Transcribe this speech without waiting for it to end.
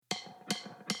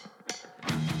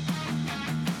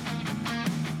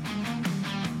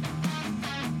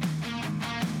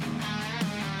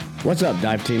What's up,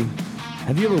 dive team?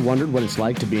 Have you ever wondered what it's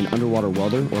like to be an underwater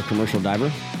welder or commercial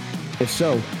diver? If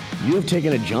so, you have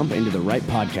taken a jump into the right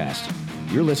podcast.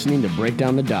 You're listening to Break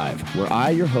Down the Dive, where I,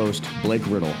 your host, Blake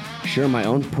Riddle, share my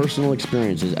own personal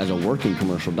experiences as a working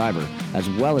commercial diver, as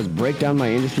well as break down my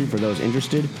industry for those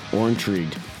interested or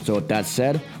intrigued. So with that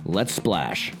said, let's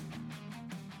splash.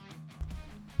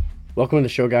 Welcome to the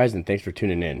show, guys, and thanks for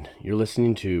tuning in. You're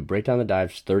listening to Break Down the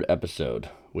Dive's third episode,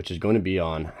 which is going to be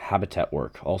on habitat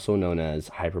work, also known as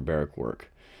hyperbaric work.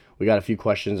 We got a few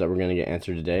questions that we're going to get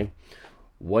answered today.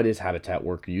 What is habitat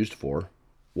work used for?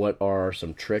 What are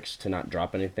some tricks to not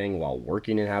drop anything while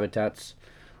working in habitats?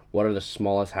 What are the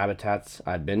smallest habitats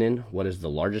I've been in? What is the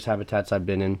largest habitats I've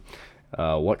been in?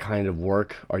 What kind of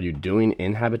work are you doing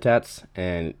in habitats?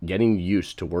 And getting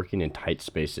used to working in tight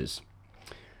spaces.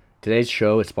 Today's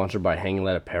show is sponsored by Hanging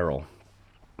Lead Apparel.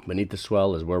 Beneath the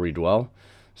swell is where we dwell.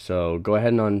 So go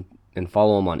ahead and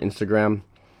follow them on Instagram,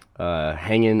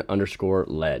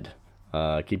 hangin_lead.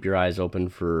 Keep your eyes open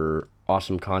for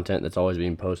awesome content that's always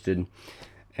being posted.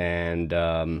 And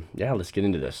let's get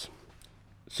into this.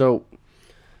 So,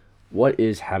 what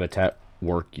is habitat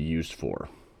work used for?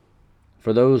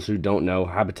 For those who don't know,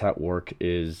 habitat work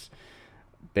is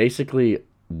basically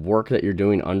work that you're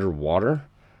doing underwater,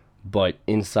 but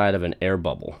inside of an air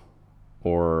bubble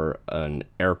or an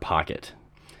air pocket.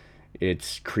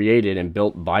 It's created and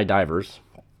built by divers,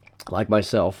 like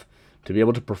myself, to be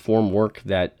able to perform work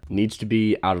that needs to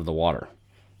be out of the water.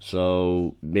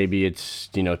 So maybe it's,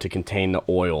 to contain the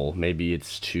oil. Maybe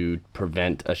it's to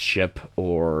prevent a ship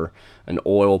or an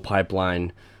oil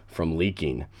pipeline from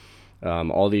leaking.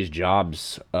 All these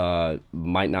jobs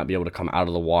might not be able to come out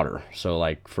of the water. So,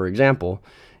 like, for example,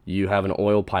 you have an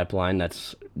oil pipeline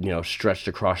that's, stretched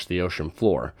across the ocean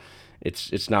floor.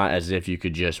 It's not as if you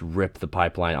could just rip the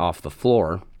pipeline off the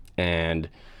floor and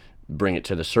bring it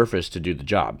to the surface to do the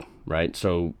job, right?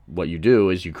 So what you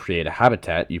do is you create a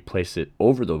habitat, you place it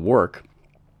over the work,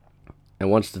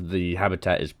 and once the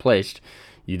habitat is placed,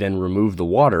 you then remove the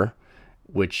water,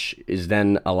 which is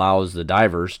then allows the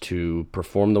divers to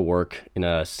perform the work in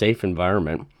a safe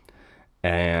environment,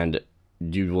 and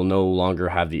you will no longer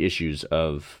have the issues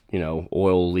of,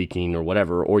 oil leaking or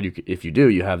whatever, or if you do,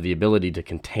 you have the ability to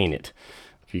contain it,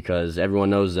 because everyone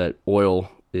knows that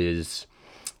oil is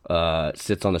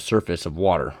sits on the surface of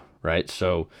water, right?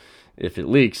 So if it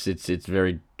leaks, it's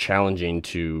very challenging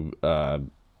to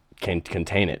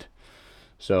contain it.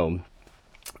 So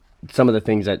some of the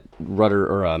things that rudder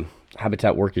or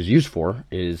habitat work is used for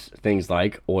is things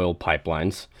like oil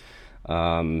pipelines.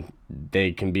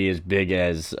 They can be as big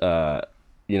as a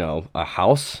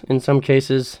house in some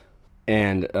cases.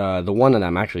 And the one that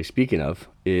I'm actually speaking of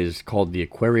is called the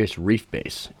Aquarius Reef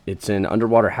Base. It's an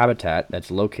underwater habitat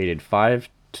that's located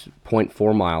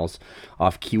 5.4 miles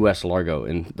off Key West Largo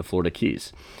in the Florida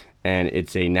Keys. And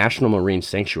it's a national marine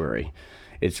sanctuary.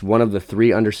 It's one of the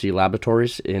 3 undersea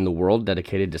laboratories in the world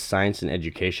dedicated to science and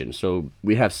education. So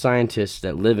we have scientists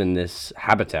that live in this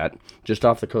habitat just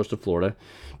off the coast of Florida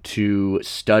to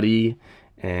study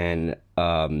and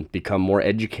become more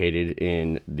educated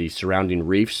in the surrounding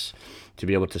reefs, to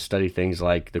be able to study things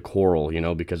like the coral,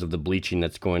 because of the bleaching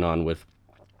that's going on with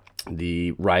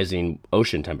the rising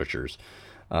ocean temperatures.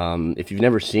 If you've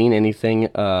never seen anything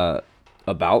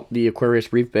about the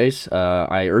Aquarius Reef Base,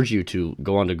 I urge you to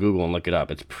go onto Google and look it up.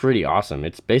 It's pretty awesome.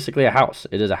 It's basically a house.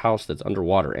 It is a house that's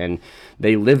underwater, and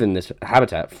they live in this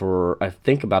habitat for, I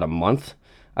think, about a month,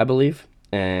 I believe,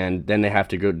 and then they have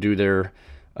to go do their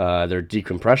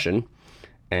decompression,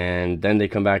 and then they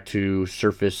come back to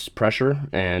surface pressure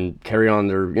and carry on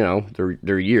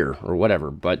their year or whatever.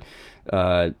 But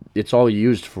it's all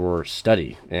used for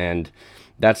study, and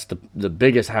that's the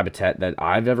biggest habitat that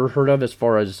I've ever heard of, as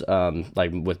far as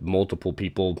like with multiple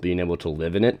people being able to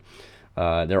live in it.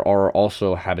 There are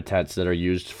also habitats that are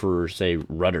used for, say,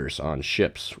 rudders on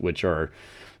ships, which are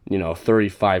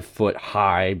 35 foot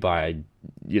high by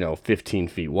 15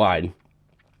 feet wide,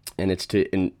 and it's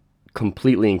to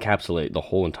completely encapsulate the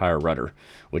whole entire rudder,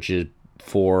 which is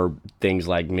for things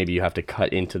like maybe you have to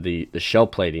cut into the shell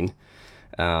plating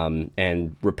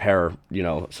and repair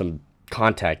some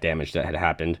contact damage that had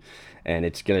happened, and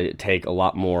it's going to take a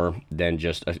lot more than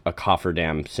just a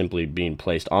cofferdam simply being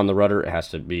placed on the rudder. It has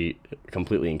to be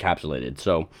completely encapsulated.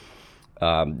 So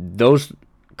those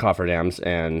cofferdams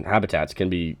and habitats can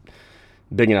be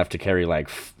big enough to carry like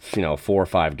 4 or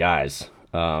 5 guys.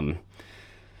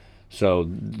 So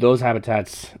those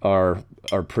habitats are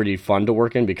pretty fun to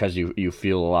work in because you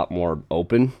feel a lot more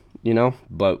open,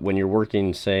 But when you're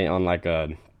working, say, on like a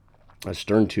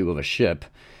stern tube of a ship,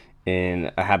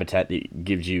 in a habitat that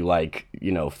gives you like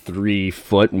 3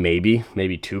 foot,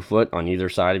 maybe 2 foot on either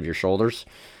side of your shoulders.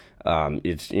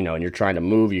 It's and you're trying to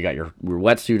move. You got your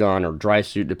wetsuit on or dry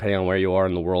suit, depending on where you are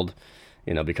in the world.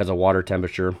 Because of water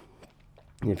temperature.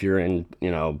 If you're in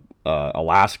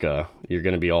Alaska, you're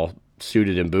going to be all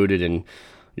suited and booted in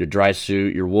your dry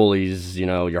suit, your woolies,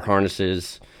 your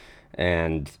harnesses,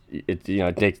 and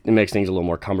it makes things a little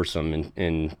more cumbersome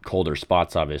in colder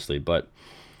spots, obviously. But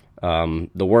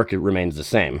the work, it remains the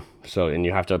same. So, and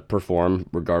you have to perform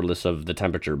regardless of the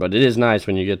temperature. But it is nice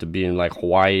when you get to be in like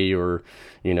Hawaii or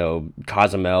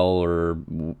Cozumel or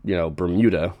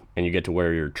Bermuda, and you get to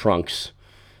wear your trunks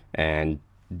and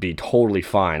be totally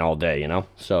fine all day.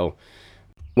 So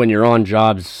when you're on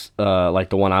jobs like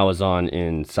the one I was on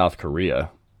in South Korea,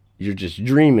 you're just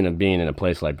dreaming of being in a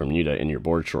place like Bermuda in your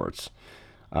board shorts.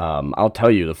 I'll tell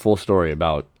you the full story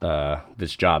about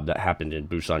this job that happened in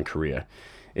Busan, Korea.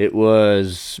 It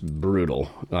was brutal.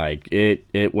 Like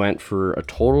it went for a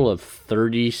total of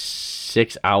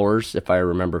 36 hours, if I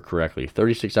remember correctly,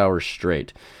 36 hours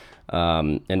straight.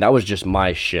 And that was just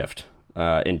my shift.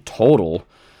 In total,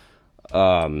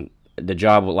 the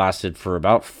job lasted for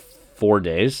about 4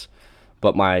 days,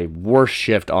 but my worst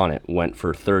shift on it went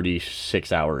for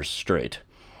 36 hours straight.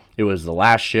 It was the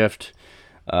last shift.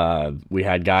 We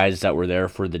had guys that were there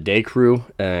for the day crew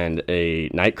and a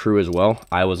night crew as well.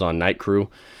 I was on night crew.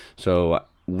 So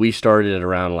we started at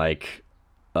around like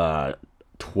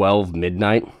 12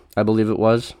 midnight, I believe it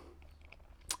was.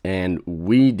 And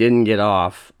we didn't get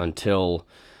off until,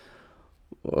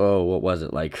 what was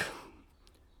it, like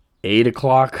 8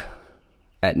 o'clock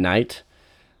at night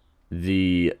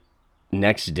the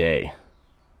next day.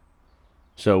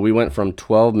 So we went from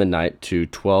 12 midnight to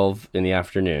 12 in the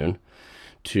afternoon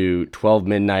to 12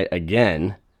 midnight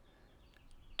again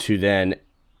to then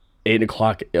 8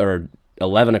 o'clock or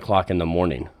 11 o'clock in the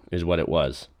morning is what it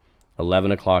was.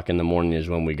 11 o'clock in the morning is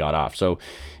when we got off. So,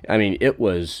 I mean, it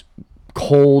was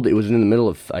cold. It was in the middle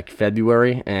of like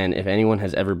February. And if anyone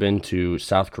has ever been to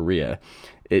South Korea,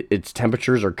 its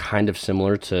temperatures are kind of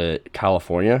similar to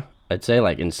California, I'd say,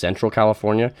 like in central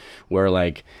California, where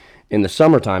like in the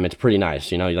summertime, it's pretty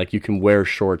nice. Like you can wear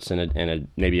shorts and a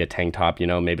maybe a tank top,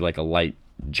 maybe like a light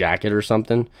jacket or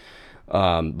something.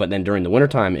 But then during the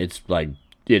wintertime, it's like,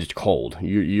 it's cold.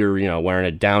 You're wearing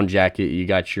a down jacket. You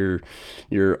got your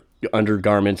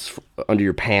undergarments under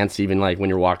your pants, even like when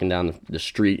you're walking down the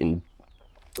street in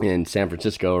San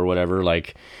Francisco or whatever.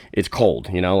 Like it's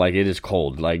cold, like it is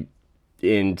cold. Like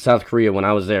in South Korea, when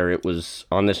I was there, it was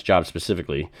on this job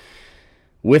specifically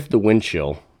with the wind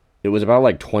chill. It was about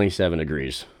like 27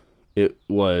 degrees. It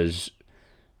was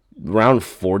around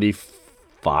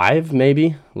 45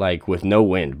 maybe, like with no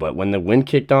wind. But when the wind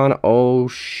kicked on, oh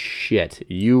shit,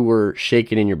 you were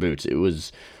shaking in your boots. It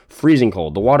was freezing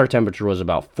cold. The water temperature was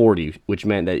about 40, which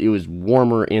meant that it was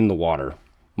warmer in the water.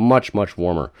 Much, much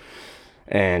warmer.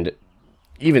 And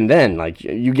even then, like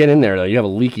you get in there, though, you have a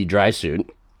leaky dry suit,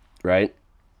 right?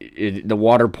 The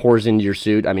water pours into your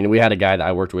suit. I mean, we had a guy that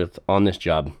I worked with on this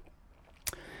job,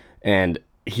 and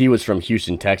he was from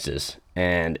Houston, Texas,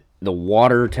 and the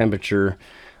water temperature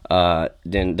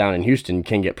then down in Houston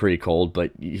can get pretty cold,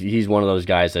 but he's one of those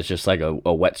guys that's just like a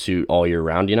wetsuit all year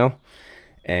round,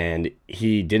 and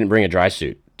he didn't bring a dry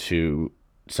suit to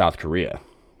South Korea,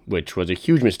 which was a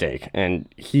huge mistake, and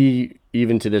he,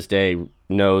 even to this day,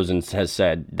 knows and has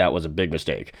said that was a big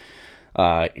mistake.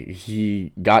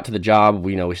 He got to the job,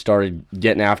 we started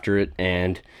getting after it,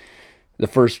 and the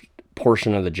first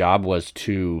portion of the job was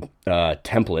to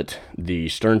template the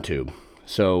stern tube.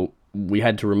 So we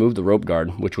had to remove the rope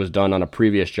guard, which was done on a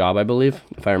previous job, I believe,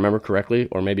 if I remember correctly,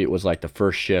 or maybe it was like the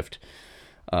first shift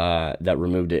that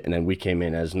removed it, and then we came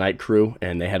in as night crew,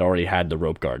 and they had already had the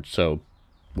rope guard. So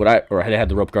I had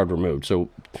the rope guard removed. So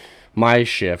my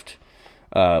shift,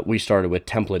 we started with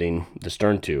templating the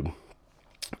stern tube.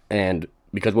 And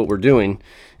because what we're doing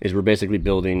is we're basically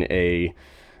building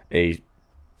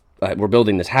we're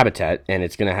building this habitat, and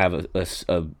it's going to have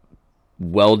a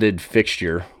welded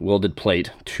fixture, welded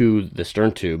plate to the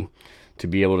stern tube to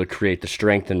be able to create the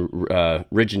strength and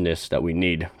rigidness that we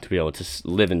need to be able to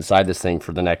live inside this thing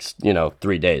for the next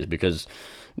 3 days, because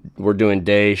we're doing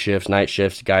day shifts, night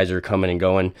shifts, guys are coming and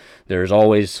going. There's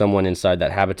always someone inside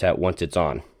that habitat once it's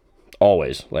on.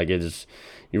 Always. Like it is.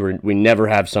 We never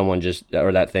have someone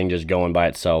that thing just going by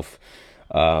itself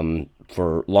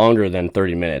for longer than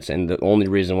 30 minutes. And the only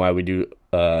reason why we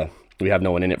have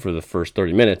no one in it for the first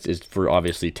 30 minutes is for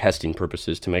obviously testing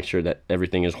purposes, to make sure that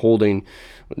everything is holding.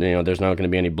 There's not going to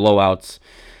be any blowouts.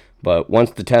 But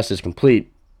once the test is complete,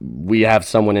 we have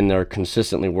someone in there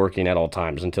consistently working at all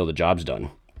times until the job's done.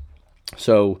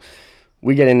 So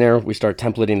we get in there, we start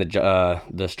templating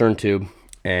the stern tube,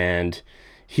 and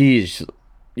he's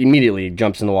immediately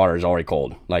jumps in the water. Is already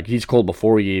cold. Like, he's cold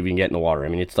before we even get in the water. I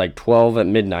mean, it's like 12 at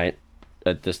midnight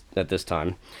at this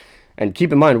time. And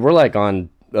keep in mind, we're like on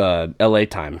LA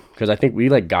time, because I think we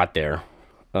like got there.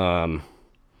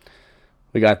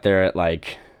 We got there at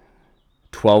like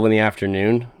 12 in the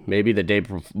afternoon, maybe the day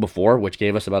before, which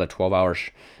gave us about a 12-hour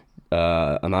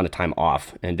amount of time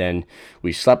off. And then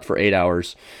we slept for 8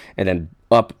 hours, and then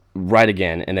up right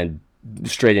again, and then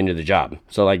straight into the job.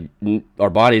 So like, our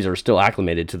bodies are still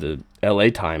acclimated to the LA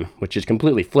time, which is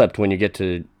completely flipped when you get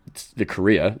to the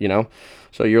Korea, you know?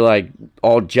 So you're like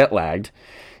all jet lagged,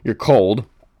 you're cold,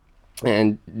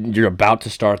 and you're about to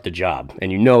start the job,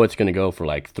 and you know it's going to go for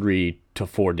like 3 to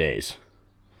 4 days.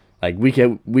 Like,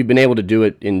 we've been able to do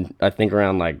it in, I think,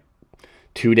 around like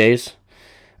 2 days,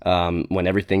 when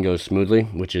everything goes smoothly,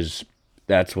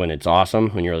 that's when it's awesome,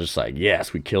 when you're just like,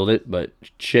 yes, we killed it. But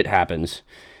shit happens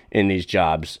in these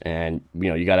jobs, and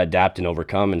you got to adapt and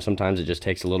overcome, and sometimes it just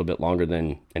takes a little bit longer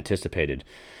than anticipated.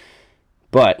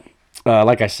 But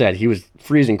like I said, he was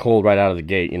freezing cold right out of the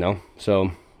gate,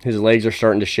 so his legs are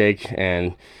starting to shake,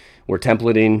 and we're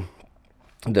templating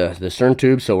the stern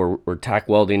tube. So we're tack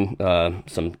welding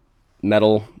some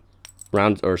metal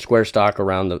round or square stock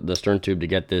around the stern tube to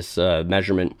get this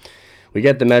measurement. We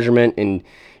get the measurement, and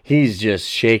he's just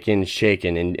shaking,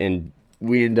 and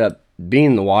we end up being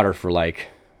in the water for like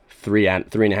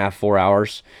 3.5, 4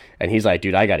 hours. And he's like,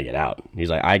 dude, I got to get out. He's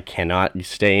like, I cannot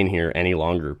stay in here any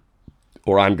longer,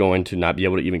 or I'm going to not be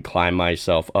able to even climb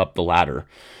myself up the ladder.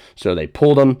 So they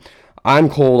pulled him. I'm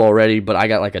cold already, but I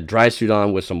got like a dry suit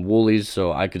on with some woolies,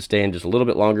 so I could stay in just a little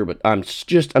bit longer. But I'm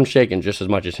shaking just as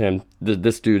much as him.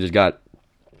 This dude has got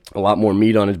a lot more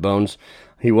meat on his bones.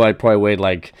 He probably weighed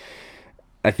like,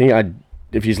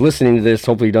 if he's listening to this,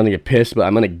 hopefully he doesn't get pissed, but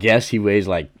I'm gonna guess he weighs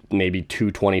like maybe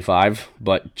 225,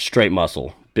 but straight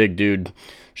muscle, big dude,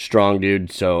 strong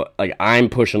dude. So like, I'm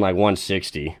pushing like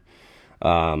 160,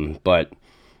 but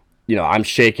I'm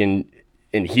shaking.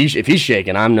 And if he's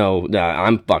shaking,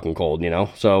 I'm fucking cold,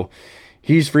 So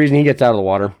he's freezing. He gets out of the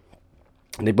water.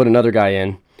 They put another guy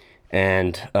in,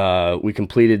 and we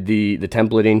completed the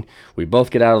templating. We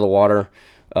both get out of the water.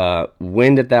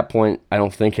 Wind at that point, I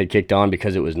don't think had kicked on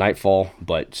because it was nightfall,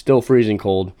 but still freezing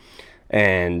cold.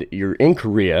 And you're in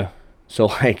Korea, so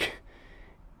like,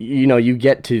 you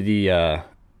get to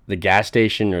the gas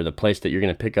station or the place that you're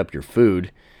gonna pick up your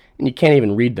food, and you can't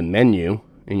even read the menu.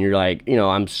 And you're like,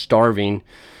 I'm starving,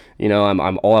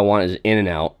 I'm all I want is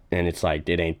In-N-Out, and it's like,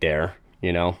 it ain't there,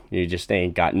 you just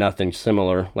ain't got nothing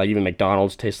similar. Like, even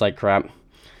McDonald's tastes like crap.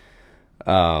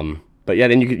 But yeah,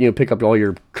 then you pick up all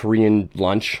your Korean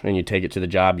lunch, and you take it to the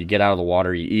job. You get out of the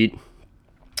water, you eat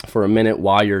for a minute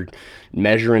while you're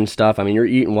measuring stuff. I mean, you're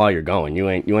eating while you're going. You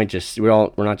ain't just, we're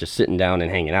not just sitting down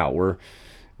and hanging out.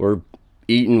 We're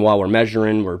eating while we're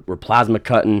measuring. We're plasma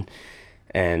cutting,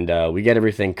 and we get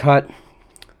everything cut.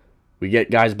 We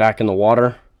get guys back in the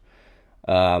water.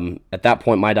 At that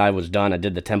point, my dive was done. I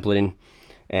did the templating,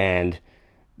 and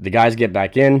the guys get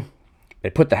back in.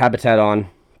 They put the habitat on.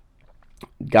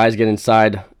 Guys get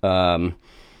inside the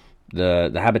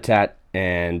habitat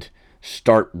and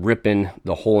start ripping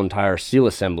the whole entire seal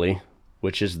assembly,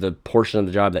 which is the portion of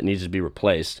the job that needs to be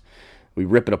replaced. We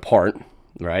rip it apart,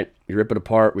 right? We rip it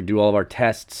apart. We do all of our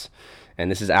tests, and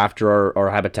this is after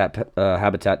our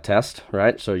habitat test,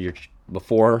 right? So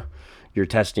before you're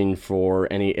testing for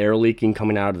any air leaking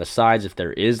coming out of the sides. If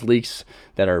there is leaks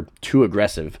that are too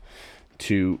aggressive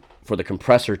for the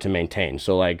compressor to maintain.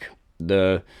 So like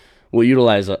we'll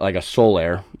utilize like a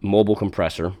Solair mobile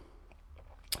compressor,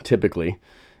 typically,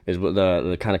 is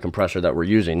the kind of compressor that we're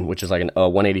using, which is like a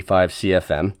 185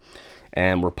 CFM.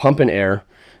 And we're pumping air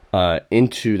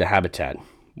into the habitat.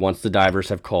 Once the divers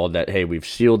have called that, hey, we've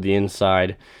sealed the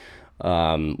inside,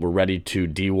 we're ready to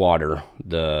dewater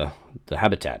the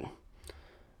habitat.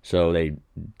 So they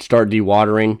start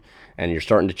dewatering, and you're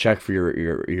starting to check for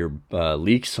your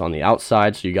leaks on the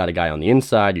outside. So you got a guy on the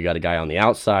inside, you got a guy on the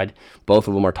outside. Both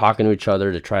of them are talking to each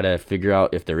other to try to figure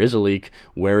out if there is a leak,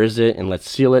 where is it, and let's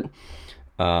seal it.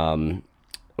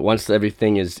 Once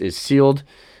everything is sealed,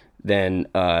 then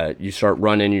you start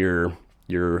running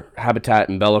your habitat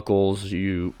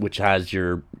umbilicals, which has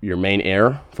your main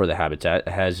air for the habitat.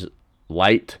 It has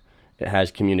light, it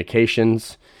has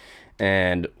communications.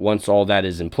 And once all that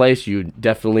is in place, you're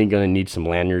definitely going to need some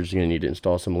lanyards. You're going to need to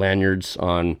install some lanyards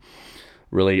on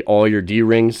really all your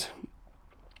D-rings.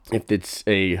 If it's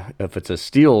a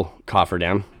steel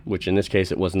cofferdam, which in this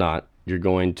case it was not, you're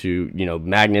going to,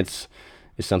 magnets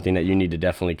is something that you need to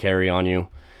definitely carry on you.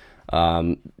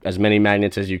 As many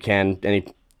magnets as you can,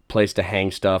 any place to hang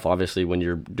stuff. Obviously, when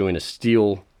you're doing a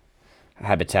steel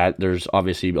habitat, there's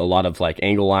obviously a lot of like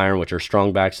angle iron, which are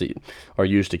strong backs that are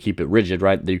used to keep it rigid,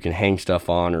 right? That you can hang stuff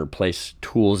on or place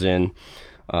tools in.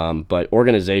 But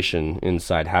organization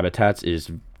inside habitats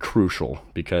is crucial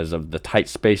because of the tight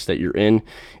space that you're in.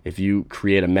 If you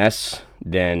create a mess,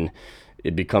 then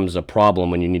it becomes a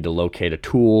problem when you need to locate a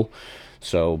tool.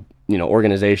 So,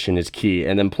 organization is key.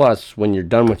 And then plus, when you're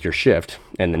done with your shift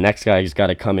and the next guy's got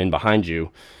to come in behind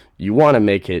you, you want to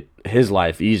make it his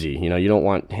life easy. You don't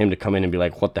want him to come in and be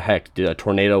like, what the heck? A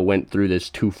tornado went through this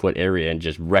 2-foot area and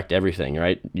just wrecked everything,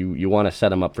 right? You want to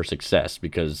set him up for success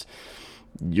because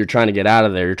you're trying to get out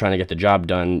of there. You're trying to get the job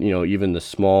done. Even the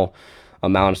small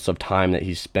amounts of time that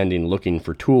he's spending looking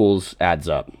for tools adds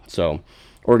up. So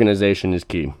organization is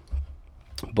key.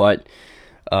 But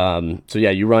so yeah,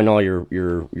 you run all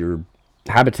your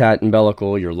habitat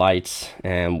umbilical, your lights,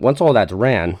 and once all that's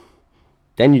ran,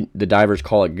 then the divers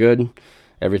call it good.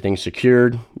 Everything's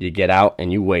secured. You get out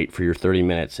and you wait for your 30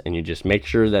 minutes, and you just make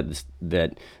sure that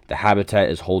that the habitat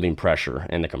is holding pressure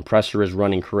and the compressor is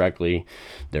running correctly.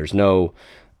 There's no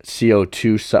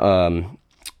CO2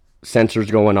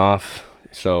 sensors going off.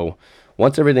 So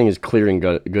once everything is clear and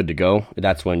good to go,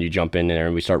 that's when you jump in there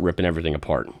and we start ripping everything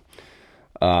apart.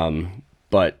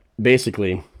 But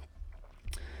basically,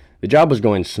 the job was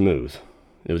going smooth.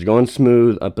 It was going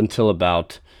smooth up until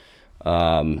about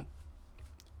actually,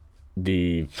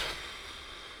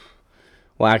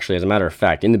 as a matter of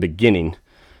fact, in the beginning,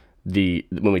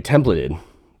 when we templated,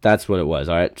 that's what it was.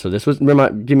 All right. So this was,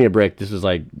 give me a break. This was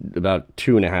like about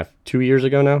 2 years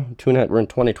ago now. 2.5. We're in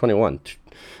 2021.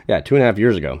 Yeah, 2.5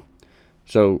 years ago.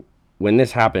 So when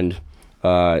this happened,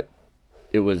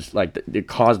 it was like it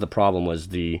caused the problem was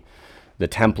the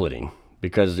templating,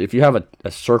 because if you have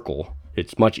a circle,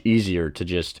 it's much easier to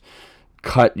just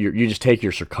you just take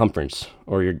your circumference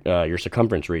or your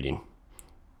circumference reading,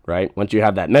 right? Once you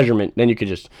have that measurement, then you could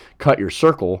just cut your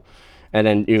circle and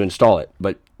then you install it.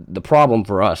 But the problem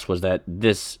for us was that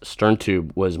this stern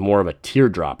tube was more of a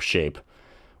teardrop shape,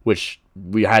 which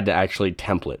we had to actually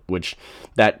template, which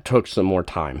that took some more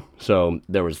time. So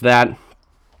there was that.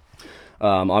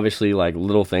 Obviously, like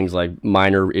little things like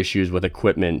minor issues with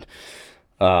equipment.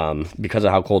 Because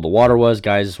of how cold the water was,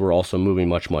 guys were also moving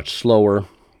much, much slower.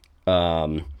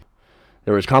 There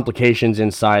was complications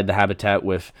inside the habitat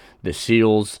with the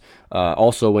seals.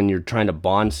 Also, when you're trying to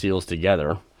bond seals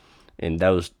together in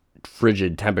those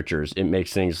frigid temperatures, it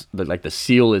makes things like the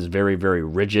seal is very, very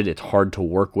rigid. It's hard to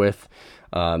work with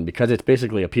because it's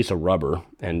basically a piece of rubber.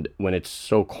 And when it's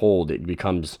so cold, it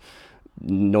becomes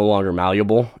no longer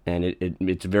malleable, and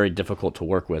it's very difficult to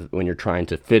work with when you're trying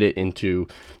to fit it into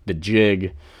the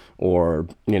jig, or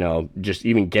just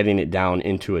even getting it down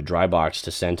into a dry box to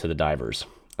send to the divers.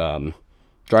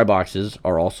 Dry boxes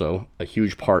are also a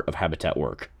huge part of habitat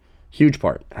work. Huge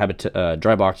part.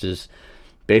 Dry boxes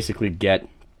basically get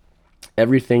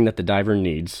everything that the diver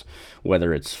needs,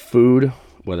 whether it's food,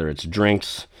 whether it's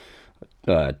drinks,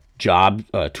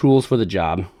 tools for the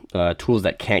job. Tools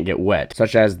that can't get wet,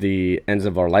 such as the ends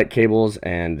of our light cables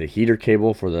and the heater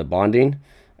cable for the bonding,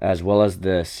 as well as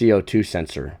the CO2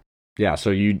 sensor. Yeah,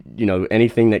 so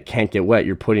anything that can't get wet,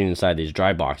 you're putting inside these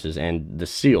dry boxes. And the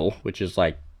seal, which is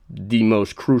like the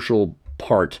most crucial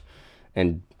part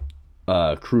and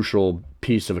crucial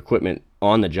piece of equipment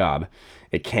on the job,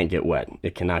 it can't get wet.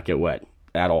 It cannot get wet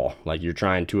at all. Like you're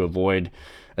trying to avoid,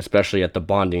 especially at the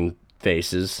bonding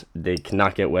faces, they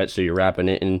cannot get wet. So you're wrapping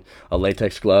it in a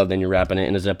latex glove, then you're wrapping it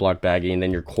in a Ziploc baggie, and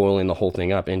then you're coiling the whole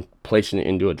thing up and placing it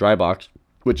into a dry box,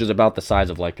 which is about the size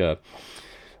of like a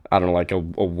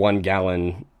 1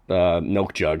 gallon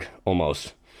milk jug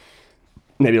almost,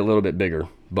 maybe a little bit bigger.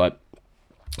 But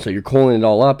so you're coiling it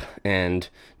all up, and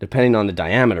depending on the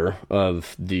diameter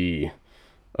of the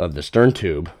stern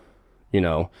tube,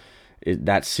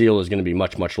 that seal is going to be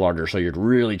much, much larger. So you're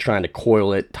really trying to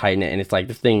coil it, tighten it. And it's like,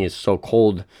 this thing is so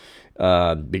cold.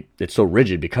 It's so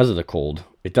rigid because of the cold.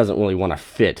 It doesn't really want to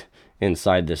fit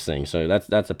inside this thing. So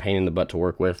that's a pain in the butt to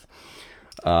work with.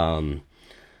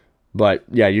 But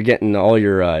yeah, you're getting all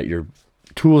your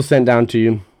tools sent down to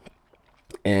you.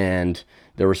 And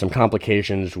there were some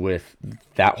complications with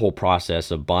that whole process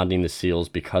of bonding the seals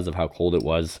because of how cold it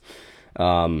was.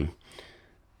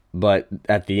 But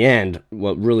at the end,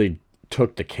 what really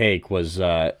took the cake was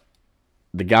the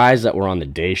guys that were on the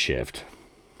day shift.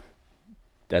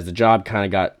 As the job kind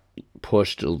of got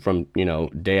pushed from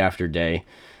day after day,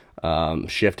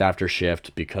 shift after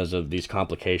shift, because of these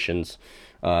complications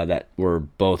that were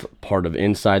both part of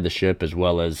inside the ship as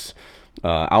well as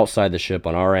outside the ship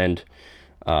on our end.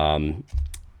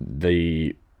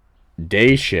 The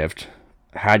day shift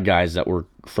had guys that were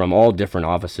from all different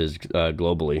offices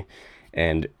globally,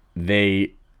 and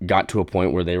they got to a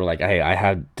point where they were like, "Hey, I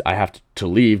have to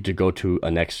leave to go to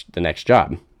the next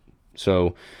job."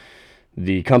 So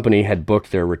the company had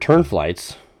booked their return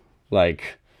flights,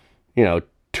 like, you know,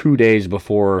 2 days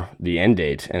before the end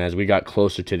date. And as we got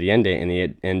closer to the end date and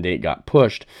the end date got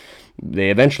pushed, they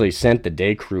eventually sent the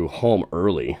day crew home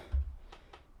early,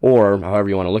 or however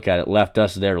you want to look at it, left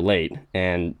us there late.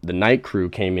 And the night crew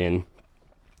came in,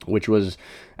 which was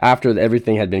after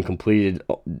everything had been completed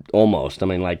almost. I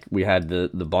mean, like, we had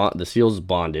the seals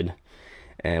bonded,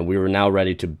 and we were now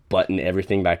ready to button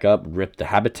everything back up, rip the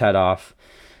habitat off,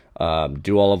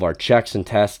 do all of our checks and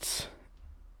tests,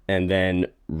 and then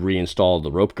reinstall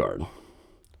the rope guard.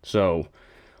 So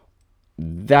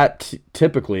that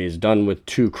typically is done with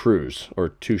two crews or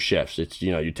two shifts. It's,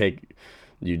 you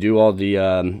do all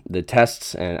the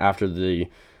tests, and after the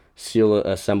seal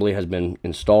assembly has been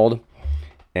installed,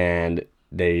 and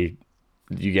you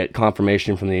get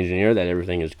confirmation from the engineer that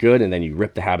everything is good, and then you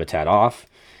rip the habitat off.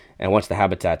 And once the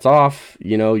habitat's off,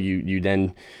 you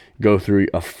then go through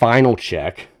a final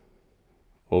check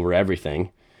over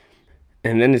everything.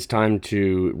 And then it's time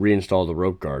to reinstall the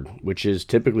rope guard, which is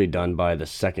typically done by the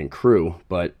second crew.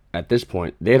 But at this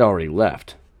point, they'd already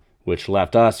left, which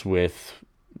left us with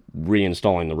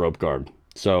reinstalling the rope guard.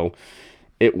 So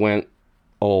it went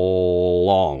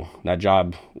long. That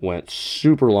job went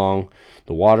super long.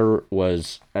 The water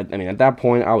was, at that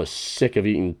point, I was sick of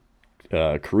eating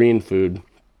Korean food.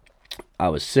 I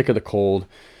was sick of the cold.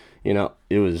 It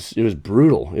was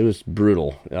brutal. It was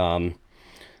brutal.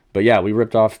 But yeah, we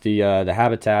ripped off the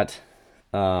habitat.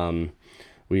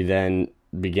 We then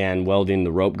began welding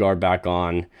the rope guard back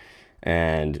on,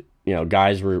 and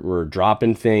guys were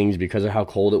dropping things because of how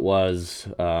cold it was.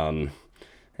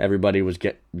 Everybody was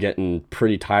getting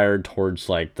pretty tired towards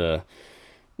like the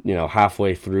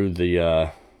halfway through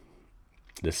the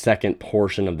second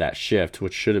portion of that shift,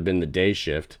 which should have been the day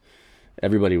shift.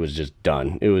 Everybody was just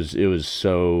done. It was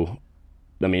so.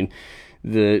 I mean,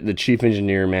 the chief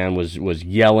engineer, man, was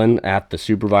yelling at the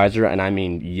supervisor, and I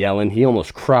mean yelling. He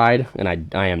almost cried, and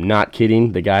I am not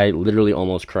kidding. The guy literally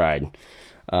almost cried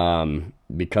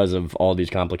because of all these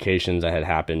complications that had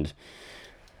happened.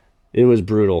 It was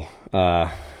brutal.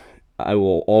 I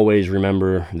will always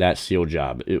remember that seal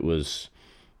job. It was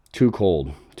too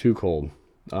cold.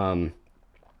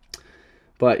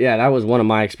 But yeah, that was one of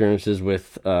my experiences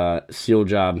with seal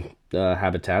job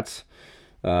habitats.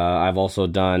 I've also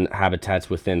done habitats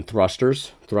within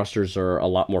thrusters. Thrusters are a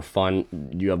lot more fun.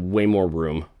 You have way more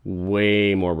room,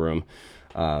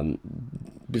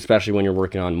 especially when you're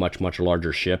working on much, much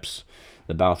larger ships.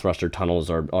 The bow thruster tunnels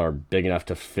are big enough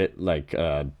to fit like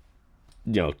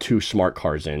 2 smart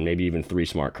cars in, maybe even 3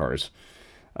 smart cars.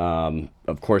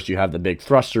 Of course, you have the big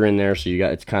thruster in there, so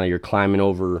it's kind of, you're climbing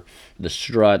over the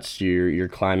struts, you're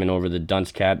climbing over the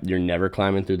dunce cap. You're never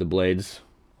climbing through the blades,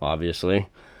 obviously.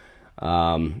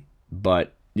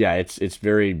 But yeah, it's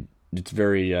very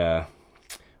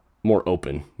more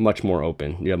open, much more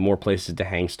open. You have more places to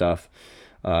hang stuff.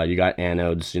 You got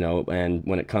anodes, and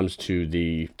when it comes to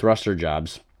the thruster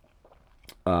jobs,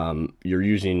 you're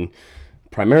using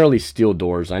primarily steel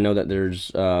doors. I know that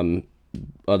there's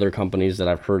other companies that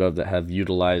I've heard of that have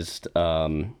utilized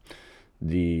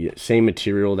the same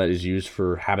material that is used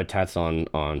for habitats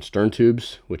on stern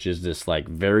tubes, which is this like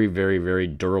very, very, very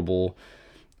durable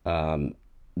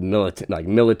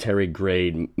military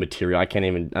grade material. I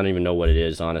don't even know what it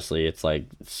is, honestly. It's like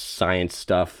science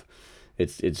stuff.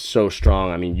 It's so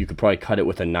strong. I mean, you could probably cut it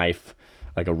with a knife,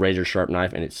 like a razor sharp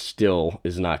knife, and it still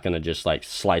is not going to just like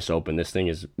slice open. This thing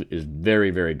is very,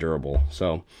 very durable.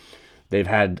 So they've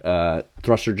had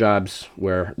thruster jobs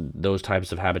where those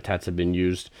types of habitats have been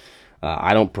used.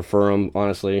 I don't prefer them,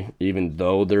 honestly, even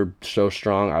though they're so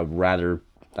strong.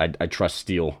 I trust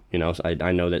steel.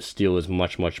 I know that steel is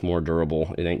much, much more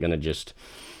durable. It ain't going to just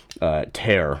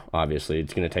tear, obviously.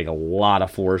 It's going to take a lot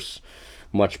of force,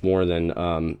 much more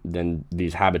than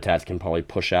these habitats can probably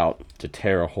push out to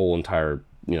tear a whole entire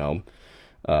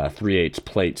 3/8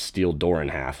 plate steel door in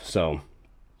half. So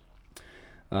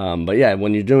but yeah,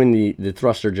 when you're doing the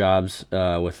thruster jobs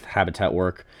with habitat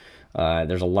work,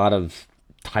 there's a lot of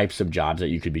types of jobs that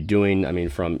you could be doing. I mean,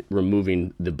 from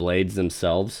removing the blades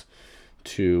themselves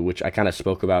to, which I kind of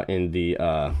spoke about in the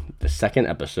second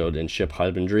episode in ship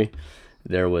husbandry.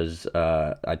 There was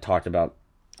I talked about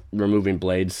removing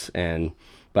blades,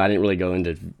 but I didn't really go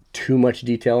into too much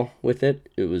detail with it.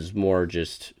 It was more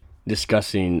just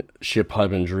discussing ship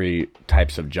husbandry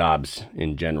types of jobs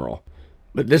in general.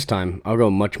 But this time I'll go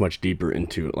much, much deeper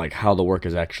into like how the work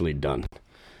is actually done.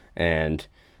 And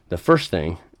the first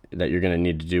thing that you're going to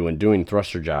need to do when doing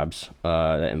thruster jobs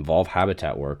that involve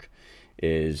habitat work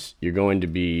is you're going to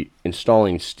be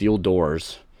installing steel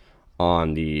doors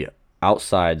on the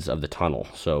outsides of the tunnel.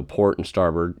 So port and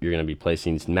starboard, you're going to be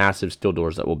placing massive steel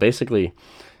doors that will basically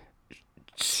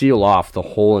seal off the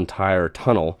whole entire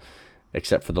tunnel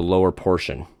except for the lower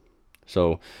portion.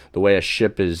 So the way a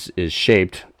ship is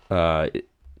shaped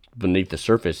beneath the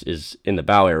surface is in the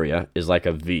bow area is like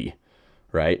a V,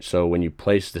 right? So when you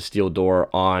place the steel door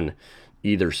on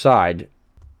either side,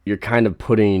 you're kind of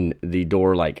putting the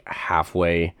door like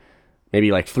halfway,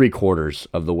 maybe like 3/4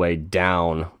 of the way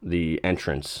down the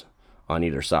entrance on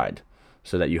either side,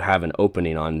 so that you have an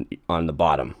opening on the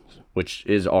bottom, which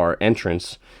is our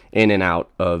entrance in and out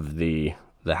of the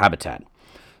habitat.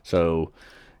 So,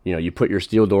 you put your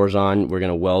steel doors on. We're going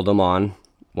to weld them on.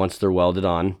 Once they're welded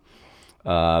on,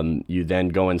 you then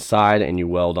go inside and you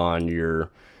weld on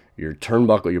your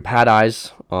turnbuckle, your pad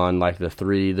eyes on like the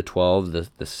 3, the 12,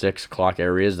 the 6 o'clock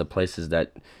areas, the places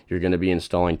that you're going to be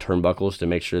installing turnbuckles to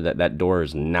make sure that that door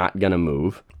is not going to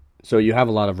move. So you have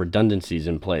a lot of redundancies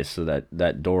in place so that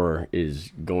that door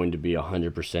is going to be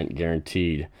 100%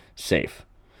 guaranteed safe.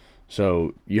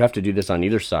 So you have to do this on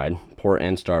either side, port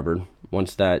and starboard.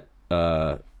 Once that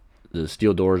the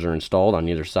steel doors are installed on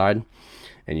either side,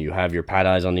 and you have your pad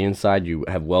eyes on the inside, you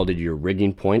have welded your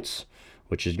rigging points,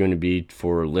 which is going to be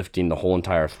for lifting the whole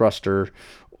entire thruster,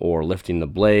 or lifting the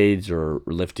blades, or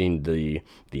lifting the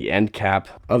end cap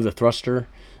of the thruster.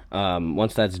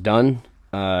 Once that's done,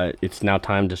 it's now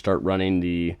time to start running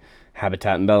the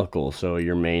habitat umbilical. So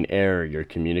your main air, your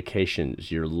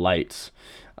communications, your lights,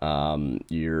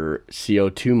 your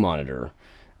CO2 monitor.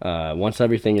 Once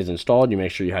everything is installed, you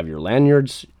make sure you have your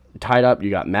lanyards tied up. You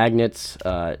got magnets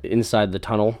inside the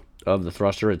tunnel of the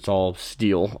thruster. It's all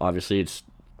steel. Obviously, it's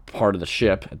part of the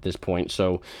ship at this point.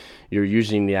 So you're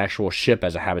using the actual ship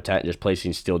as a habitat and just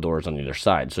placing steel doors on either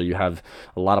side. So you have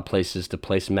a lot of places to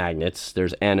place magnets.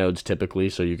 There's anodes typically,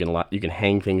 so you can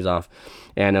hang things off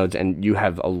anodes, and you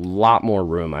have a lot more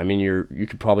room. I mean, you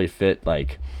could probably fit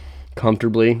like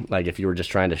comfortably, like if you were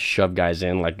just trying to shove guys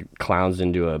in like clowns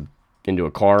into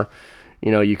a car,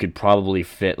 you could probably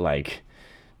fit like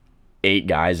 8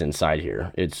 guys inside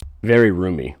here. It's very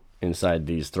roomy inside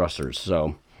these thrusters.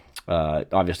 So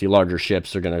obviously larger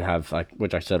ships are going to have, like,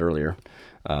 which I said earlier,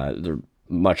 they're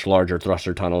much larger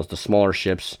thruster tunnels. The smaller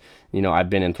ships, I've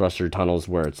been in thruster tunnels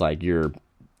where it's like you're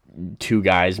 2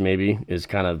 guys maybe is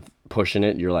kind of pushing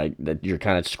it. You're like that. You're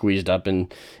kind of squeezed up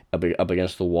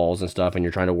against the walls and stuff, and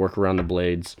you're trying to work around the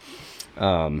blades.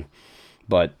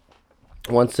 But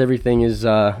once everything is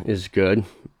good,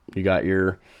 you got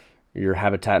your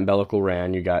habitat umbilical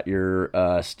ran, you got your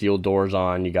steel doors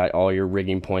on, you got all your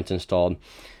rigging points installed.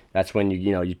 That's when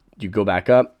you go back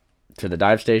up to the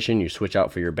dive station, you switch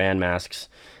out for your band masks,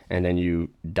 and then you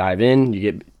dive in, you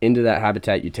get into that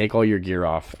habitat, you take all your gear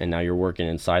off, and now you're working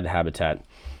inside the habitat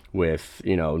with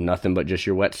nothing but just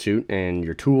your wetsuit and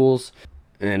your tools.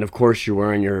 And of course you're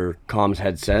wearing your comms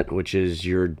headset, which is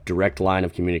your direct line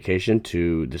of communication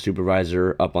to the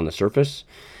supervisor up on the surface.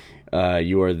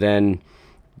 You are then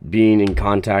being in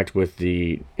contact with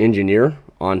the engineer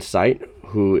on site,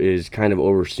 who is kind of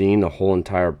overseeing the whole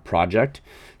entire project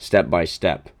step by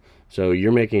step. So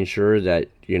you're making sure that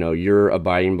you're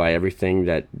abiding by everything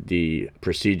that the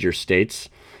procedure states.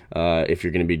 If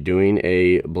you're going to be doing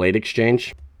a blade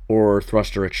exchange or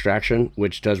thruster extraction,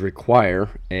 which does require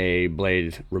a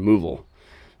blade removal.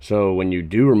 So when you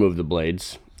do remove the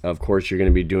blades, of course you're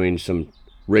going to be doing some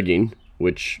rigging,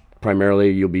 which primarily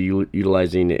you'll be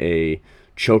utilizing a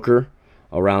choker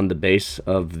around the base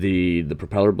of the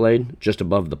propeller blade, just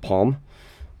above the palm.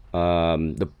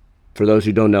 For those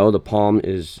who don't know, the palm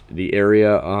is the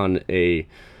area on a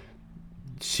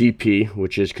CP,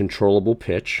 which is controllable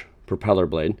pitch propeller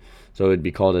blade. So it'd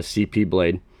be called a CP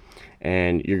blade.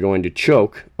 And you're going to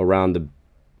choke around the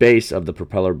base of the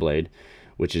propeller blade,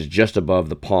 which is just above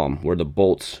the palm, where the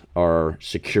bolts are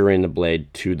securing the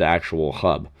blade to the actual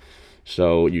hub.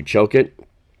 So you choke it,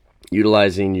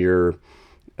 utilizing your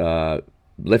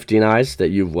lifting eyes that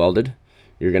you've welded.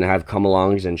 You're going to have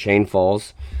come-alongs and chain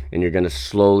falls, and you're going to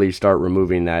slowly start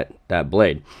removing that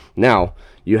blade. Now,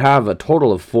 you have a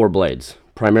total of 4 blades.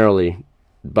 Primarily,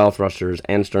 bow thrusters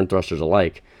and stern thrusters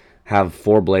alike have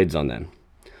 4 blades on them.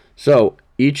 So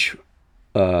each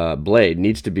blade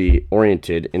needs to be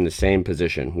oriented in the same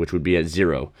position, which would be at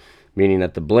 0, meaning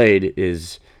that the blade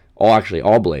is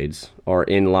all blades are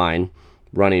in line,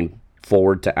 running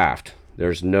forward to aft.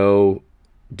 There's no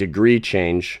degree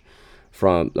change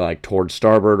from like towards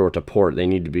starboard or to port. They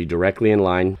need to be directly in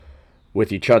line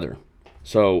with each other.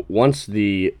 So once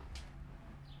the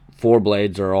 4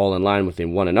 blades are all in line with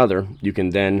one another, you can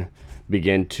then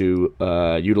begin to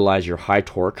utilize your high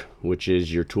torque, which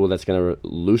is your tool that's going to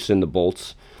loosen the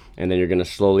bolts, and then you're going to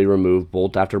slowly remove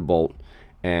bolt after bolt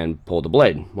and pull the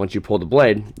blade. Once you pull the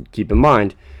blade, keep in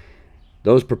mind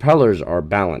those propellers are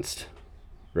balanced,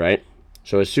 right?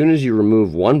 So as soon as you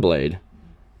remove one blade,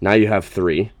 now you have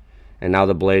 3, and now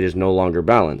the blade is no longer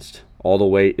balanced. All the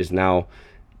weight is now,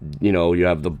 you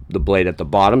have the blade at the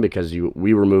bottom because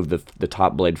we removed the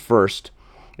top blade first.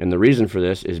 And the reason for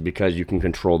this is because you can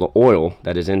control the oil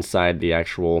that is inside the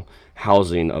actual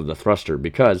housing of the thruster.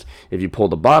 Because if you pull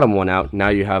the bottom one out, now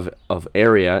you have an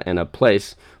area and a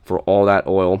place for all that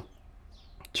oil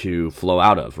to flow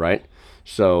out of, right?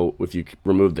 So if you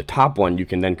remove the top one, you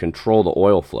can then control the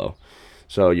oil flow.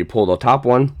 So you pull the top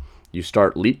one, you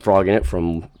start leapfrogging it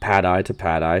from pad eye to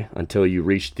pad eye until you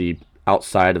reach the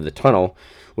outside of the tunnel,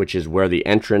 which is where the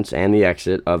entrance and the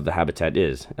exit of the Habitat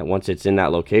is. And once it's in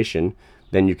that location,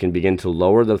 then you can begin to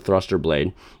lower the thruster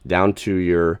blade down to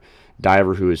your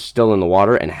diver who is still in the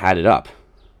water and hat it up.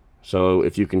 So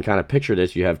if you can kind of picture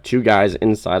this, you have 2 guys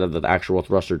inside of the actual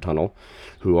thruster tunnel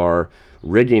who are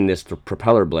rigging this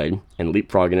propeller blade and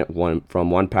leapfrogging it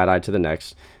from one pad eye to the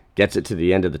next, gets it to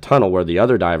the end of the tunnel where the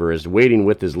other diver is waiting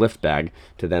with his lift bag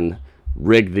to then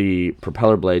rig the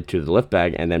propeller blade to the lift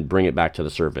bag and then bring it back to the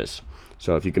surface.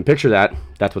 So if you can picture that,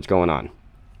 that's what's going on.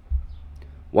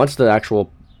 Once the actual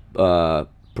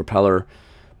propeller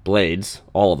blades,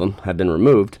 all of them, have been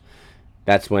removed,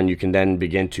 that's when you can then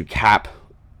begin to cap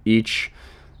each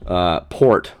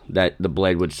port that the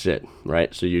blade would sit,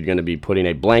 right? So you're going to be putting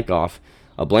a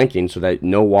blanking so that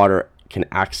no water can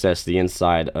access the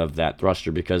inside of that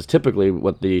thruster, because typically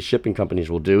what the shipping companies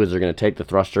will do is they're going to take the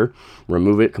thruster,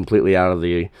 remove it completely out of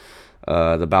the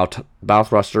bow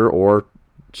thruster or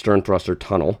stern thruster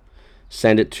tunnel,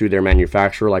 send it to their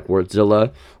manufacturer like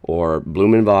Wärtsilä or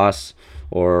Blohm + Voss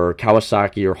or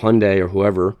Kawasaki or Hyundai or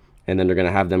whoever, and then they're going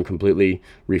to have them completely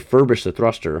refurbish the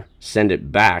thruster, send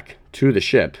it back to the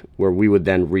ship where we would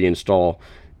then reinstall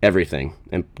everything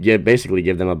and basically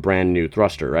give them a brand new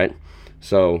thruster, right?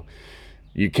 So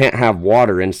you can't have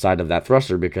water inside of that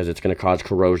thruster because it's going to cause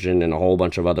corrosion and a whole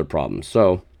bunch of other problems.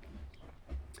 So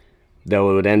that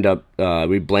would end up,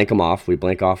 we blank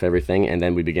off everything, and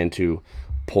then we begin to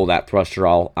pull that thruster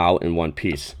all out in one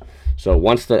piece. So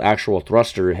once the actual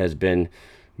thruster has been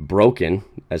broken,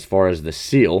 as far as the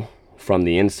seal from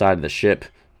the inside of the ship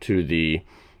to the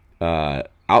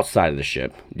outside of the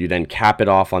ship, you then cap it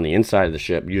off on the inside of the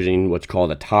ship using what's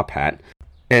called a top hat.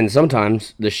 And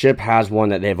sometimes the ship has one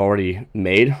that they've already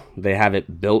made. They have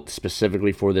it built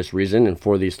specifically for this reason and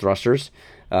for these thrusters.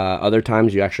 Other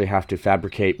times you actually have to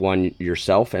fabricate one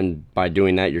yourself, and by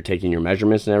doing that you're taking your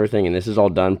measurements and everything, and this is all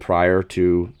done prior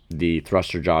to the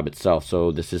thruster job itself.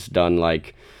 So this is done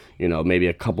like, maybe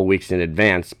a couple weeks in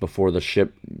advance before the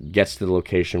ship gets to the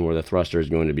location where the thruster is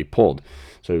going to be pulled.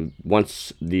 So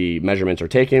once the measurements are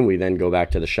taken, we then go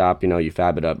back to the shop, you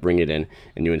fab it up, bring it in,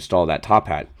 and you install that top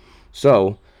hat.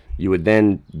 So you would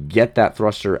then get that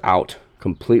thruster out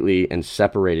completely and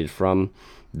separated from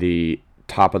the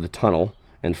top of the tunnel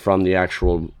and from the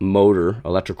actual motor,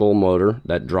 electrical motor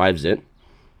that drives it.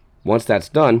 Once that's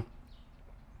done,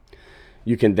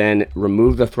 you can then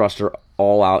remove the thruster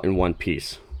all out in one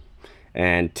piece.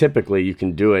 And typically you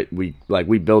can do it,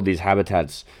 we build these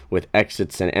habitats with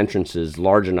exits and entrances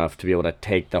large enough to be able to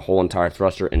take the whole entire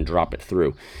thruster and drop it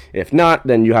through. If not,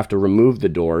 then you have to remove the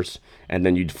doors and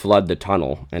then you'd flood the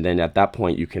tunnel. And then at that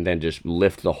point you can then just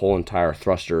lift the whole entire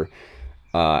thruster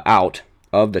out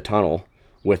of the tunnel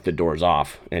with the doors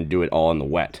off and do it all in the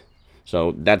wet.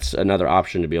 So that's another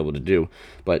option to be able to do.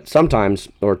 But sometimes,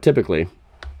 or typically,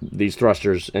 these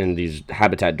thrusters and these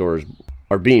habitat doors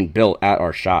are being built at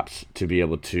our shops to be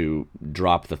able to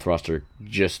drop the thruster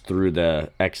just through the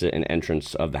exit and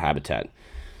entrance of the habitat.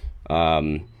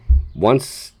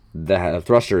 Once the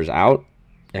thruster is out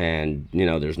and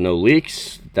there's no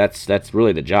leaks, that's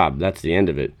really the job. That's the end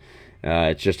of it.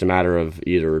 It's just a matter of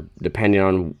either, depending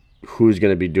on who's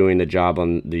going to be doing the job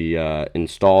on the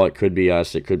install, it could be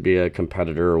us, it could be a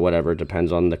competitor or whatever. It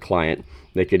depends on the client.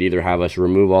 They could either have us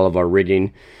remove all of our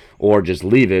rigging or just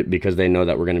leave it because they know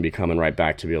that we're going to be coming right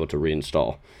back to be able to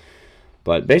reinstall.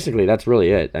 But basically that's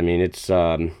really it. I mean, it's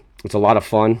a lot of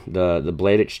fun. The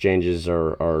blade exchanges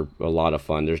are a lot of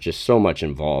fun. There's just so much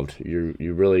involved. You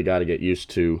really got to get used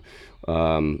to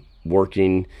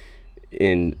working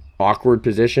in awkward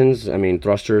positions. I mean,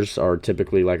 thrusters are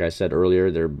typically, like I said earlier,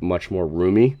 they're much more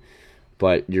roomy,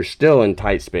 but you're still in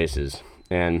tight spaces.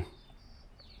 And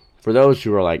for those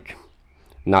who are like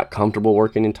not comfortable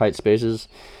working in tight spaces,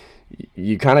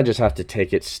 you kind of just have to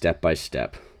take it step by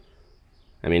step.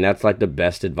 I mean, that's like the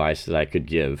best advice that I could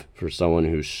give for someone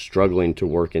who's struggling to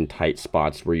work in tight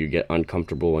spots where you get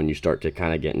uncomfortable and you start to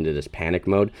kind of get into this panic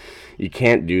mode. You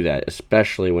can't do that,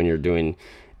 especially when you're doing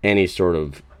any sort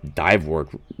of dive work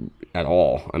at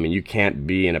all. I mean, you can't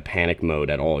be in a panic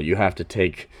mode at all. You have to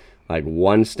take like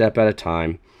one step at a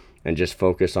time and just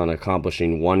focus on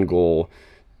accomplishing one goal,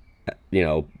 you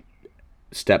know,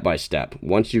 step by step.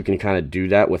 Once you can kind of do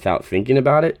that without thinking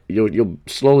about it, you'll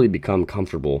slowly become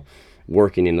comfortable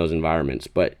working in those environments.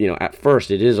 But at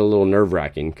first it is a little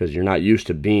nerve-wracking because you're not used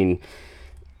to being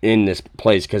in this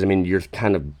place. Because I mean, you're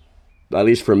kind of, at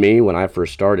least for me, when I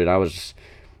first started, I was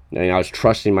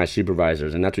trusting my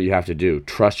supervisors, and that's what you have to do.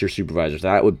 Trust your supervisors.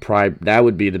 That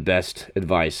would be the best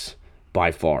advice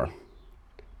by far.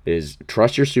 Is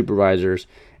trust your supervisors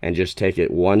and just take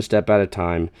it one step at a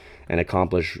time and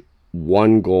accomplish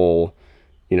one goal,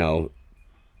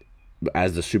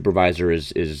 as the supervisor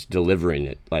is delivering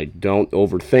it. Like, don't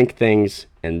overthink things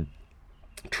and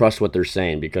trust what they're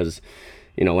saying, because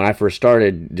when I first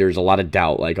started, there's a lot of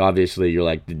doubt. Like, obviously you're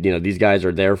like, these guys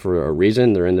are there for a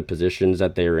reason. They're in the positions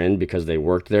that they're in because they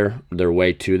worked their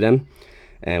way to them.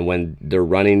 And when they're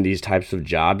running these types of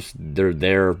jobs, they're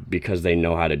there because they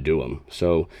know how to do them.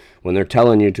 So when they're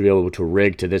telling you to be able to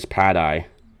rig to this pad eye,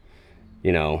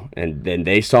 and then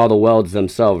they saw the welds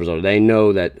themselves, or they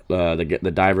know that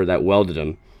the diver that welded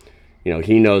them,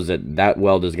 he knows that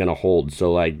weld is going to hold.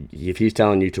 So like, if he's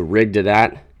telling you to rig to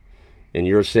that, and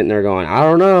you're sitting there going, I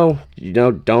don't know,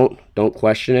 don't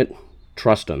question it.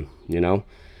 Trust them.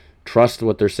 Trust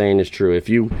what they're saying is true. If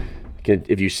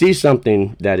you see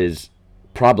something that is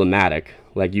problematic,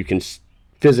 like you can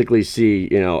physically see,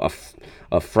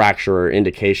 a fracture or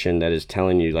indication that is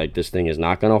telling you like this thing is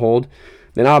not going to hold,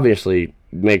 then obviously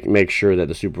make sure that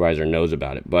the supervisor knows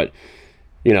about it. But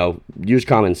use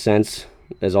common sense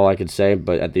is all I could say.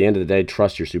 But at the end of the day,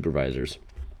 trust your supervisors.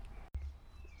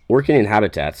 Working in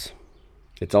habitats,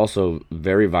 it's also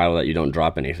very vital that you don't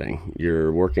drop anything.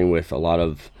 You're working with a lot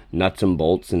of nuts and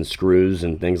bolts and screws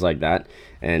and things like that,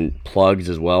 and plugs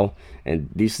as well. And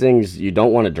these things you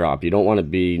don't want to drop. You don't want to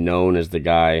be known as the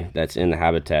guy that's in the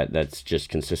habitat that's just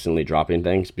consistently dropping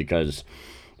things, because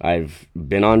I've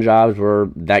been on jobs where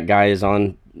that guy is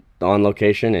on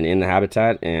location and in the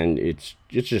habitat, and it's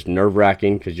just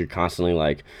nerve-wracking because you're constantly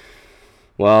like,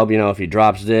 well, if he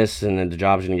drops this and then the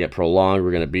job's going to get prolonged, we're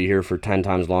going to be here for 10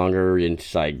 times longer. And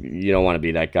it's like, you don't want to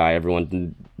be that guy.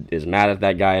 Everyone is mad at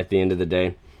that guy at the end of the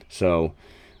day. So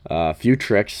a few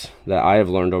tricks that I have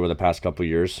learned over the past couple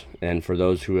years, and for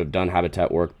those who have done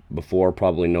habitat work before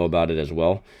probably know about it as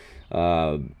well.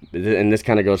 And this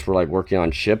kind of goes for like working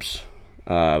on ships,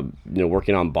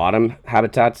 working on bottom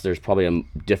habitats. There's probably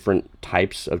different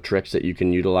types of tricks that you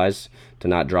can utilize to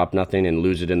not drop nothing and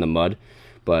lose it in the mud.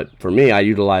 But for me, I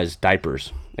utilize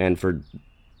diapers. And for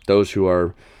those who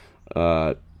are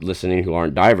listening who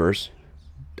aren't divers,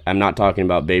 I'm not talking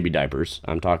about baby diapers.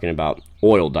 I'm talking about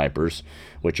oil diapers,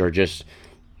 which are just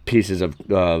pieces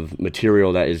of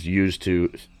material that is used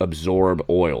to absorb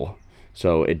oil.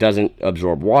 So it doesn't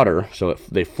absorb water, so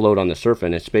they float on the surface,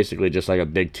 and it's basically just like a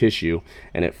big tissue,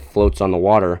 and it floats on the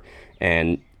water,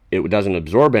 and it doesn't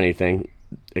absorb anything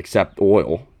except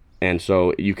oil. And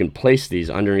so you can place these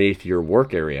underneath your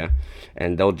work area,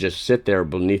 and they'll just sit there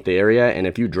beneath the area. And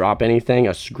if you drop anything,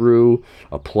 a screw,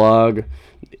 a plug,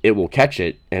 it will catch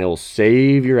it, and it will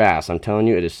save your ass. I'm telling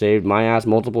you, it has saved my ass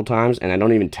multiple times, and I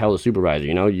don't even tell the supervisor.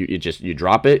 You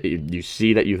drop it, you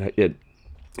see that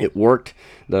it worked.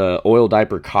 The oil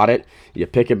diaper caught it. You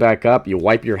pick it back up, you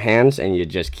wipe your hands, and you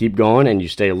just keep going, and you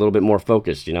stay a little bit more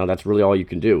focused. That's really all you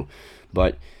can do.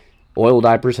 But oil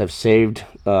diapers have saved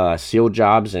seal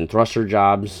jobs and thruster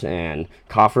jobs and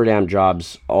cofferdam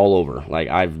jobs all over. Like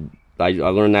I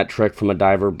learned that trick from a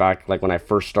diver back like when I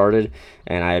first started,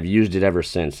 and I have used it ever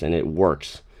since, and it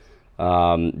works.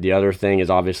 The other thing is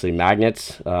obviously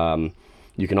magnets.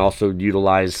 You can also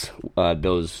utilize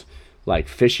those like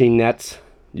fishing nets.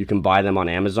 You can buy them on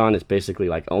Amazon. It's basically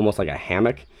like almost like a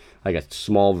hammock, like a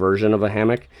small version of a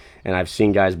hammock. And I've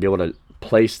seen guys be able to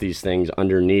place these things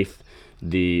underneath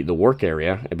the work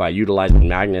area by utilizing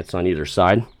magnets on either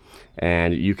side,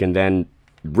 and you can then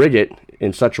rig it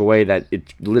in such a way that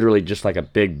it's literally just like a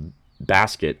big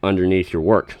basket underneath your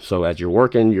work. So as you're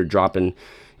working, you're dropping,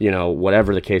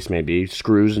 whatever the case may be,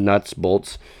 screws, nuts,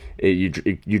 bolts, you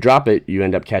drop it, you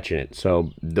end up catching it. So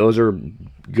those are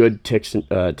good tips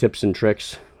and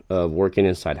tricks of working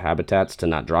inside habitats to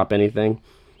not drop anything.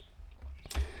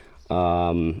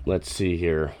 Let's see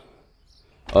here.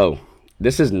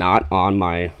 This is not on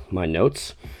my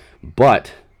notes,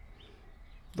 but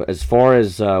as far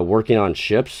as working on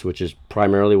ships, which is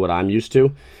primarily what I'm used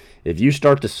to, if you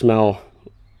start to smell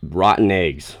rotten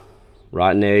eggs.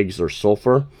 Rotten eggs or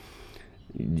sulfur.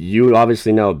 You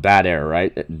obviously know bad air,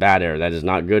 right? Bad air. That is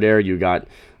not good air. You got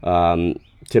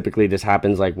typically this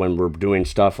happens like when we're doing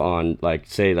stuff on, like,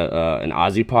 say an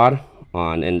Aussie pod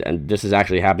on, and this has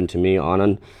actually happened to me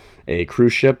on a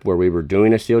cruise ship where we were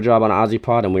doing a seal job on Aussie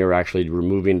pod, and we were actually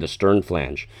removing the stern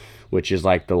flange, which is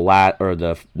like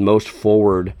the most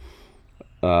forward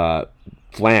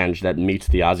flange that meets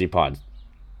the Aussie pod,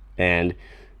 and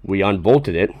we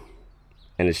unbolted it.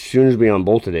 And as soon as we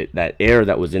unbolted it, that air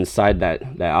that was inside that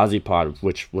Aussie pod,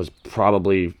 which was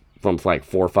probably from like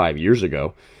 4 or 5 years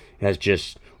ago, has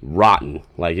just rotten.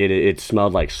 Like it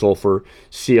smelled like sulfur.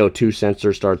 CO2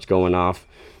 sensor starts going off.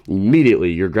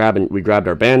 Immediately, we grabbed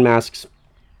our band masks.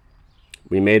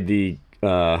 We made the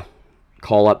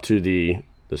call up to the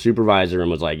supervisor and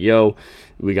was like, "Yo,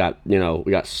 we got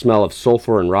smell of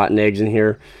sulfur and rotten eggs in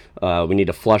here. We need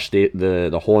to flush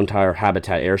the whole entire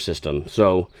Habitat air system."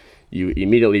 So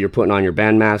you're putting on your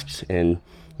band masks and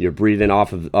you're breathing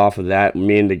off of that.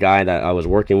 Me and the guy that I was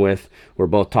working with, we're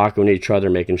both talking to each other,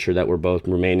 making sure that we're both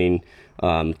remaining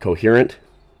coherent.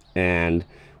 And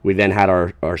we then had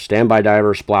our standby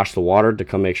diver splash the water to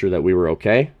come make sure that we were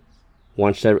okay.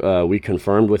 Once we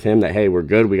confirmed with him that, hey, we're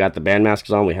good, we got the band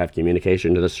masks on, we have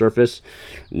communication to the surface,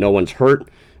 no one's hurt,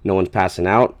 no one's passing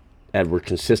out, and we're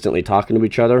consistently talking to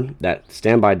each other, that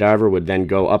standby diver would then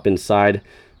go up inside,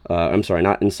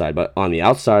 not inside, but on the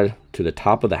outside to the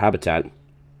top of the Habitat,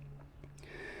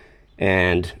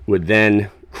 and would then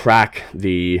crack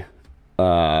the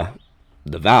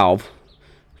valve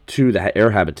to the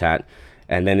air Habitat,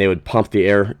 and then they would pump the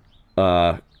air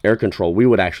control. We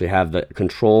would actually have the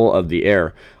control of the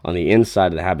air on the inside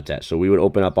of the Habitat. So we would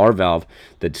open up our valve,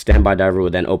 the standby diver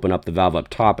would then open up the valve up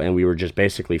top, and we were just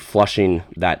basically flushing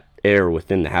that air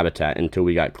within the Habitat until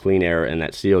we got clean air and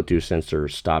that CO2 sensor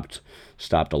stopped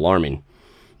alarming.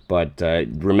 But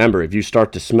remember, if you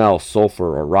start to smell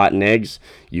sulfur or rotten eggs,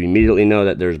 you immediately know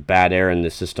that there's bad air in the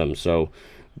system. So,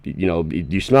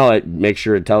 you smell it, make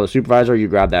sure to tell the supervisor, you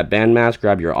grab that band mask,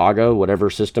 grab your AGA, whatever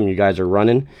system you guys are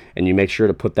running, and you make sure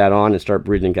to put that on and start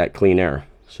breathing that clean air.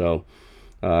 So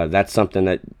that's something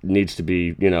that needs to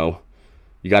be,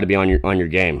 you got to be on your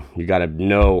game. You got to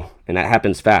know, and that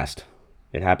happens fast.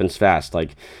 It happens fast.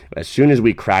 Like, as soon as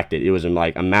we cracked it, it was in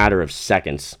like a matter of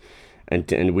seconds.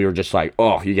 And we were just like,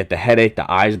 oh, you get the headache, the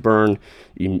eyes burn,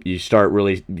 you start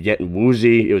really getting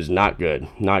woozy. It was not good,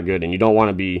 and you don't want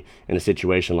to be in a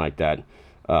situation like that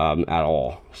at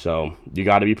all. So you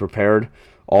got to be prepared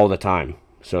all the time.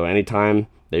 So anytime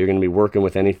that you're going to be working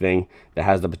with anything that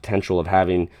has the potential of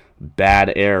having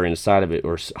bad air inside of it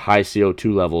or high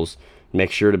CO2 levels,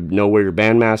 make sure to know where your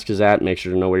band mask is at, make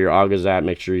sure to know where your AGA is at,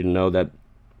 make sure you know that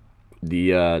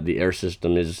the air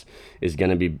system is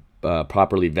going to be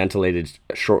properly ventilated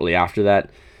shortly after that.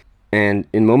 And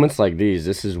in moments like these,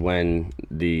 this is when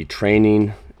the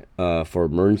training for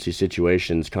emergency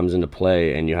situations comes into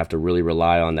play, and you have to really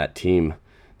rely on that team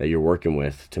that you're working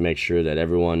with to make sure that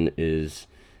everyone is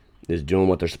doing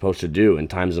what they're supposed to do in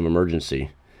times of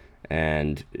emergency.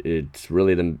 And it's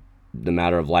really the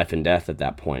matter of life and death at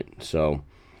that point. So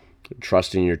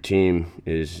trusting your team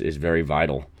is very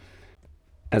vital.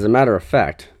 As a matter of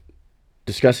fact,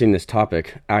 discussing this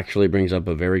topic actually brings up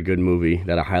a very good movie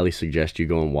that I highly suggest you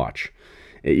go and watch.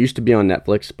 It used to be on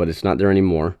Netflix, but it's not there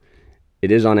anymore.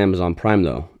 It is on Amazon Prime,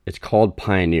 though. It's called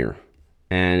Pioneer,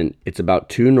 and it's about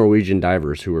two Norwegian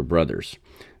divers who were brothers.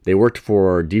 They worked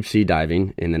for deep sea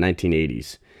diving in the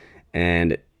 1980s,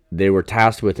 and they were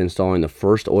tasked with installing the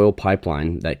first oil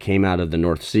pipeline that came out of the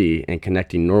North Sea and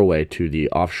connecting Norway to the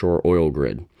offshore oil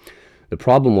grid. The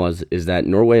problem is that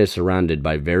Norway is surrounded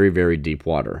by very, very deep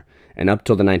water. And up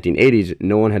till the 1980s,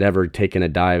 no one had ever taken a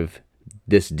dive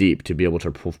this deep to be able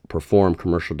to perform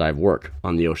commercial dive work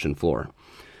on the ocean floor.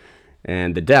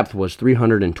 And the depth was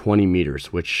 320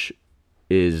 meters, which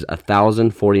is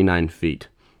 1,049 feet.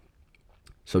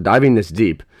 So diving this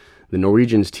deep, the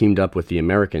Norwegians teamed up with the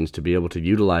Americans to be able to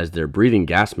utilize their breathing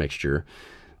gas mixture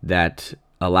that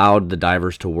allowed the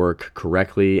divers to work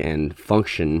correctly and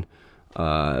function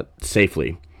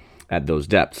safely at those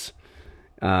depths.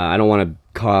 I don't want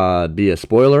to be a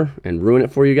spoiler and ruin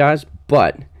it for you guys,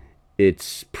 but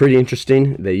it's pretty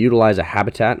interesting. They utilize a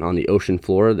habitat on the ocean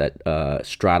floor that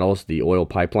straddles the oil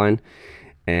pipeline,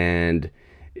 and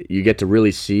you get to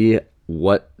really see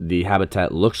what the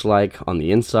habitat looks like on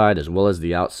the inside as well as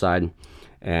the outside,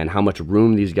 and how much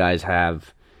room these guys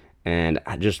have, and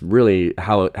just really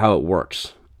how it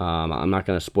works. I'm not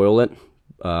going to spoil it,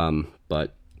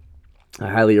 but I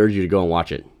highly urge you to go and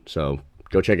watch it. So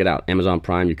go check it out. Amazon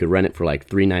Prime. You could rent it for like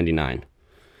 $3.99.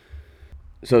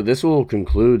 So this will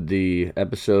conclude the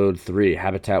episode 3,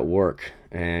 Habitat Work,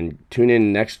 and tune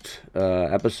in next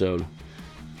episode.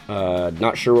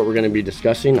 Not sure what we're going to be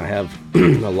discussing. I have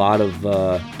a lot of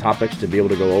topics to be able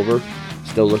to go over.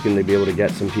 Still looking to be able to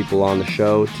get some people on the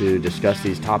show to discuss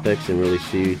these topics and really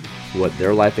see what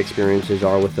their life experiences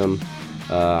are with them.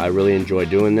 I really enjoy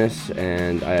doing this,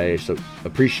 and I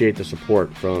appreciate the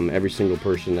support from every single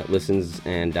person that listens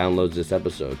and downloads this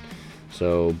episode.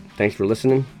 So thanks for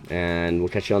listening, and we'll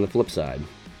catch you on the flip side.